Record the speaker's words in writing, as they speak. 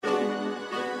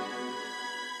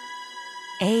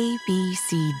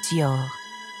ABC Dior.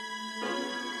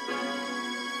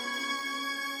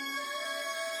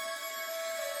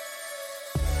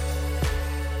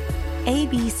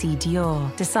 ABC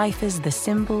Dior deciphers the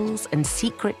symbols and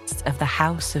secrets of the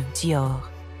House of Dior.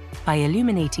 By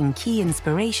illuminating key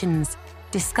inspirations,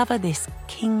 discover this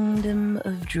kingdom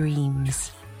of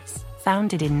dreams.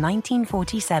 Founded in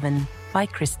 1947 by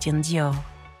Christian Dior.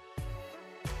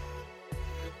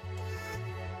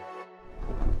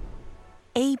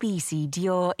 ABC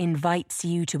Dior invites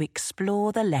you to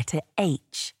explore the letter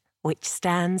H, which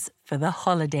stands for the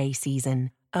holiday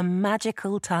season, a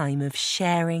magical time of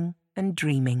sharing and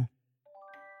dreaming.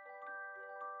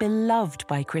 Beloved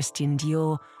by Christian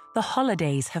Dior, the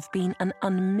holidays have been an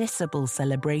unmissable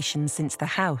celebration since the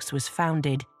house was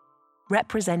founded,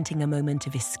 representing a moment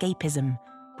of escapism,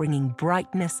 bringing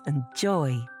brightness and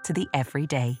joy to the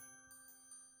everyday.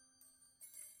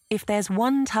 If there's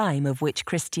one time of which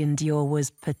Christian Dior was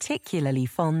particularly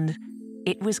fond,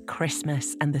 it was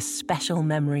Christmas and the special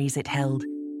memories it held.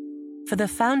 For the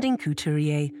founding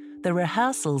couturier, the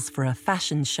rehearsals for a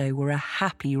fashion show were a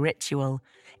happy ritual,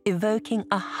 evoking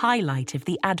a highlight of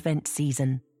the Advent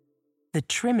season, the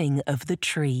trimming of the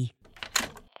tree.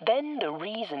 Then the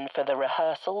reason for the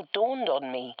rehearsal dawned on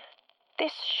me.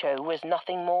 This show was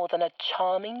nothing more than a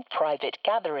charming private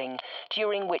gathering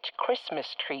during which Christmas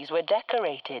trees were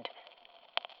decorated.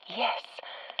 Yes,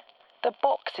 the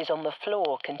boxes on the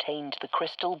floor contained the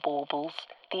crystal baubles,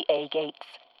 the agates,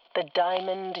 the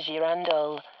diamond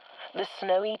girandole, the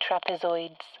snowy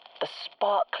trapezoids, the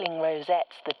sparkling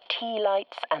rosettes, the tea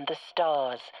lights and the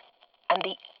stars, and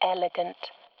the elegant,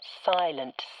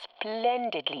 silent,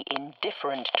 splendidly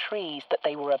indifferent trees that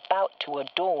they were about to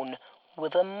adorn were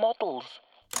the models,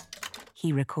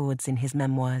 he records in his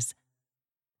memoirs.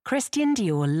 Christian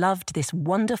Dior loved this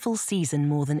wonderful season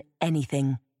more than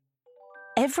anything.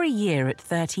 Every year at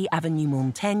 30 Avenue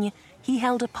Montaigne, he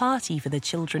held a party for the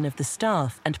children of the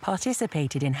staff and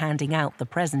participated in handing out the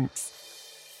presents.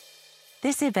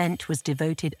 This event was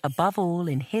devoted above all,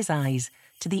 in his eyes,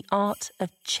 to the art of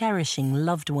cherishing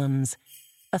loved ones,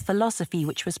 a philosophy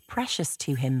which was precious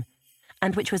to him,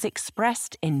 and which was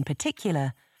expressed in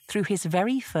particular through his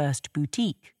very first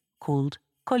boutique, called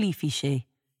Colifichet.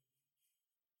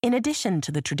 In addition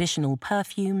to the traditional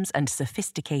perfumes and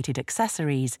sophisticated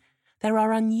accessories, there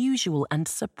are unusual and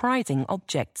surprising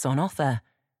objects on offer.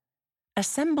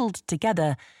 Assembled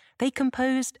together, they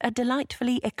composed a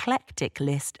delightfully eclectic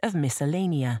list of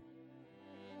miscellanea.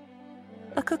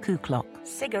 A cuckoo clock,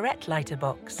 cigarette lighter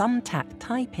box, thumbtack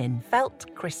tie-pin,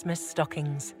 felt Christmas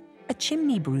stockings, a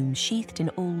chimney broom sheathed in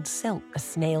old silk, a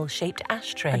snail-shaped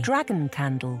ashtray, a dragon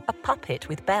candle, a puppet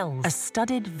with bells, a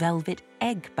studded velvet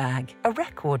egg bag, a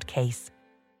record case.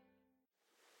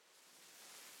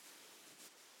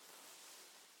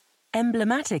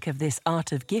 Emblematic of this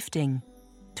art of gifting,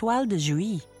 Toile de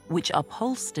Jouy, which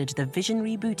upholstered the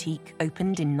visionary boutique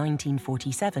opened in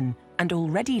 1947 and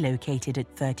already located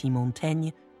at 30 Montaigne,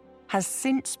 has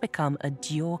since become a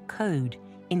Dior code,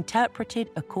 interpreted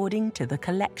according to the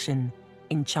collection,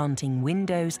 enchanting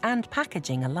windows and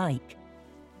packaging alike.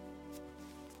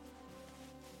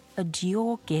 A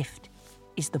Dior gift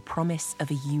is the promise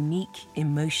of a unique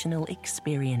emotional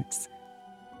experience.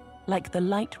 Like the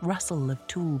light rustle of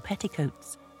tulle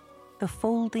petticoats, the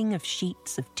folding of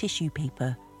sheets of tissue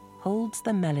paper holds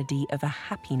the melody of a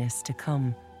happiness to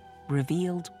come,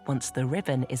 revealed once the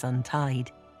ribbon is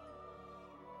untied.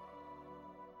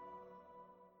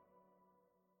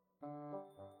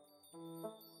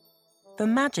 The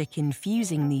magic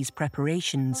infusing these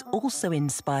preparations also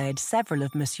inspired several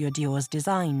of Monsieur Dior's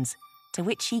designs, to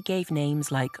which he gave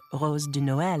names like Rose de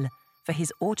Noël for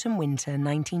his autumn-winter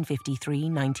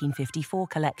 1953-1954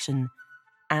 collection,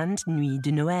 and Nuit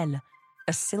de Noël,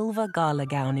 a silver gala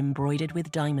gown embroidered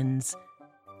with diamonds.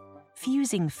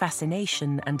 Fusing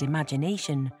fascination and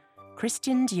imagination,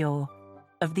 Christian Dior,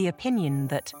 of the opinion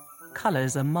that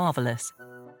colours are marvellous,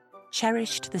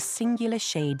 cherished the singular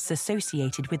shades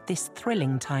associated with this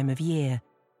thrilling time of year.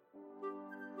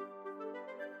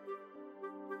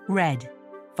 Red,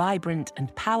 vibrant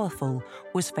and powerful,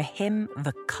 was for him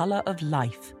the colour of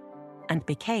life, and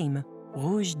became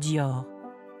Rouge Dior,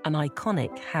 an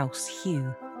iconic house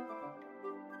hue.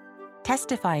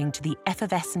 Testifying to the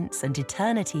effervescence and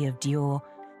eternity of Dior,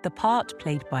 the part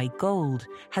played by gold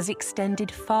has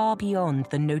extended far beyond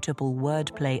the notable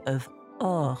wordplay of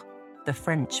or, the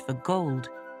French for gold,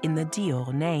 in the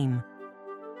Dior name.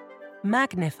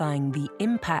 Magnifying the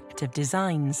impact of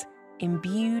designs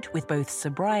imbued with both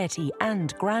sobriety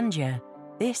and grandeur,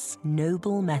 this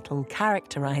noble metal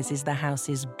characterizes the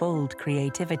house's bold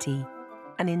creativity,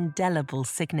 an indelible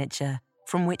signature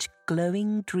from which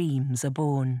glowing dreams are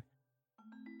born.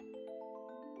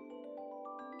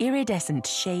 Iridescent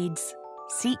shades,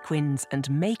 sequins,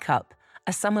 and makeup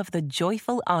are some of the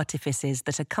joyful artifices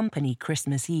that accompany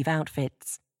Christmas Eve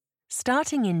outfits.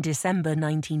 Starting in December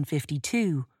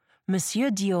 1952, Monsieur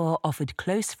Dior offered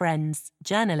close friends,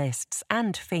 journalists,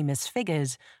 and famous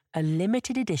figures a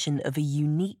limited edition of a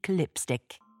unique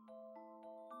lipstick.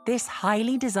 This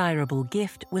highly desirable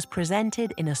gift was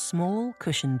presented in a small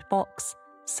cushioned box,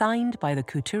 signed by the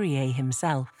couturier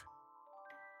himself.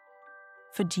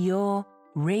 For Dior,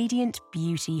 radiant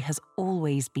beauty has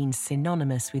always been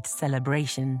synonymous with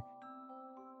celebration.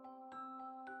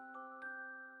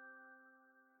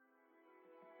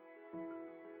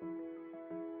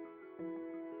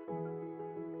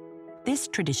 This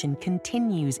tradition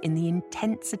continues in the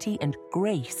intensity and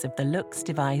grace of the looks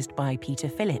devised by Peter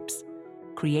Phillips,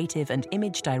 creative and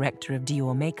image director of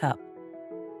Dior Makeup.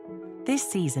 This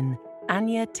season,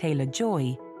 Anya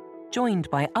Taylor-Joy, joined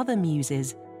by other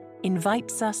muses,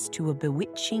 invites us to a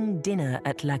bewitching dinner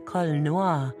at La Colle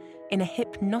Noire in a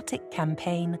hypnotic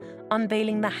campaign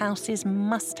unveiling the house's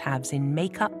must-haves in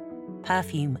makeup,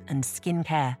 perfume, and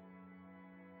skincare.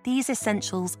 These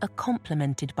essentials are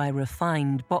complemented by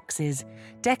refined boxes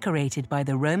decorated by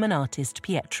the Roman artist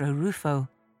Pietro Ruffo.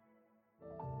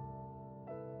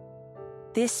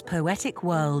 This poetic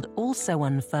world also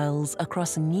unfurls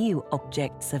across new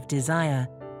objects of desire,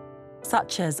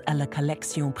 such as a La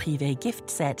Collection Privée gift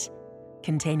set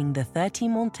containing the 30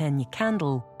 Montaigne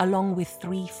candle along with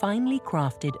 3 finely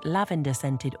crafted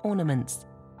lavender-scented ornaments,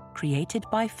 created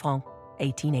by Franck,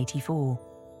 1884.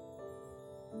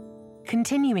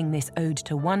 Continuing this ode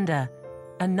to wonder,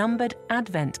 a numbered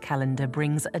advent calendar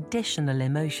brings additional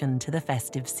emotion to the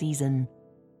festive season.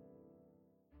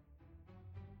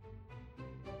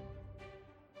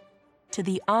 To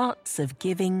the arts of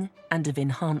giving and of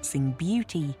enhancing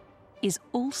beauty is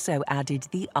also added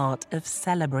the art of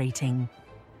celebrating.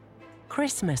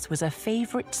 Christmas was a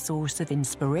favourite source of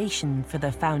inspiration for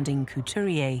the founding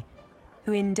couturier,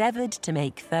 who endeavoured to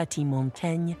make 30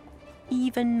 Montaigne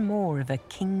even more of a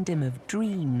kingdom of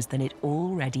dreams than it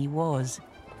already was.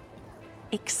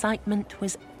 Excitement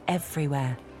was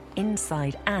everywhere,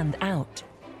 inside and out.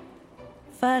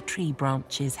 Fir tree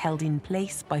branches held in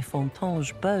place by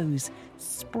Fontange bows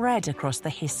spread across the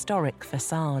historic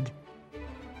facade.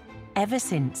 Ever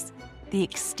since, the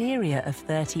exterior of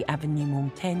 30 Avenue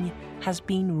Montaigne has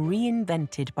been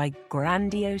reinvented by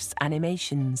grandiose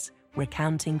animations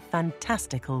recounting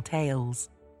fantastical tales.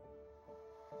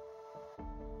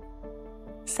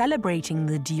 Celebrating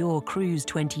the Dior Cruise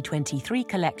 2023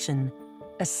 collection,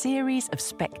 a series of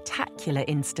spectacular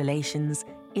installations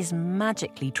is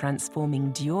magically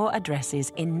transforming Dior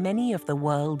addresses in many of the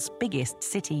world's biggest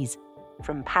cities,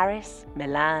 from Paris,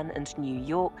 Milan, and New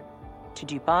York, to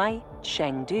Dubai,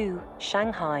 Chengdu,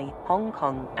 Shanghai, Hong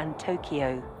Kong, and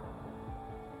Tokyo.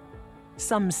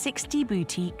 Some 60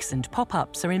 boutiques and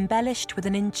pop-ups are embellished with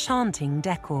an enchanting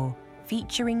decor,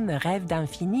 featuring the Rêve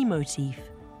d'Infini motif.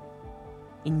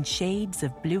 In shades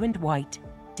of blue and white,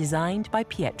 designed by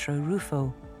Pietro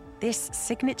Ruffo, this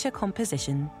signature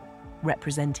composition,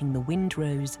 representing the wind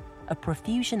rose, a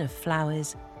profusion of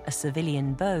flowers, a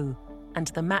Sevillian bow, and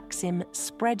the maxim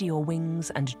 "spread your wings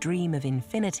and dream of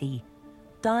infinity,"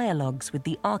 dialogues with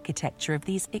the architecture of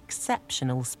these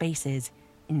exceptional spaces,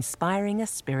 inspiring a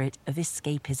spirit of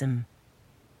escapism.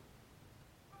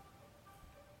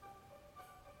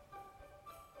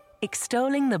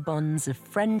 Extolling the bonds of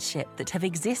friendship that have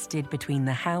existed between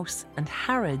the house and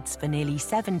Harrods for nearly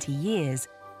 70 years,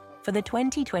 for the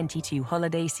 2022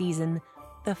 holiday season,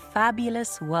 the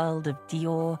fabulous world of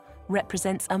Dior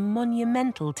represents a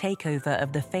monumental takeover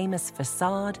of the famous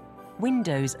facade,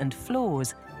 windows and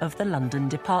floors of the London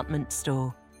department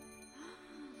store.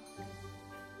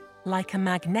 Like a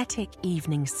magnetic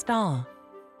evening star,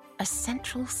 a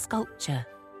central sculpture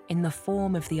in the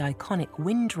form of the iconic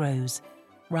windrose,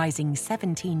 rising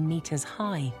 17 meters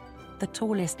high, the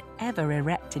tallest ever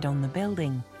erected on the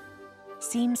building,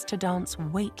 seems to dance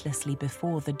weightlessly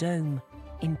before the dome,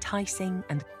 enticing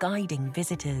and guiding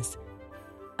visitors.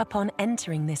 Upon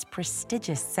entering this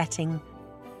prestigious setting,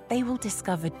 they will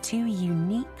discover 2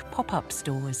 unique pop-up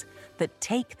stores that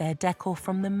take their decor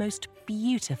from the most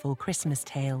beautiful Christmas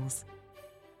tales.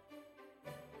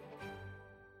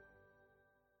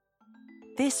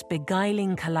 This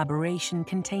beguiling collaboration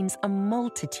contains a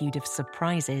multitude of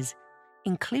surprises,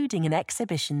 including an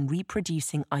exhibition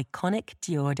reproducing iconic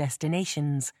Dior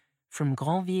destinations, from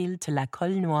Granville to La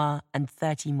Colle Noire and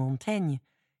 30 Montaigne,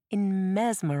 in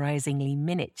mesmerizingly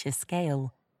miniature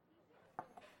scale.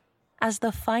 As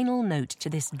the final note to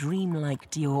this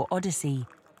dreamlike Dior odyssey,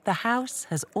 The house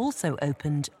has also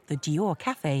opened the Dior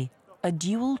Café, a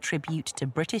dual tribute to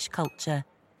British culture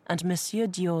and Monsieur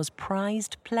Dior's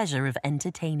prized pleasure of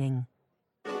entertaining.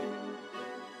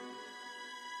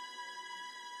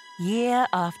 Year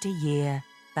after year,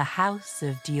 the House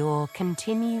of Dior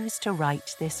continues to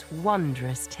write this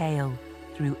wondrous tale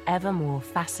through ever more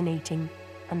fascinating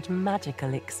and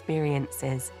magical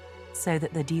experiences so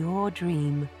that the Dior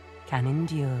dream can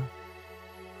endure.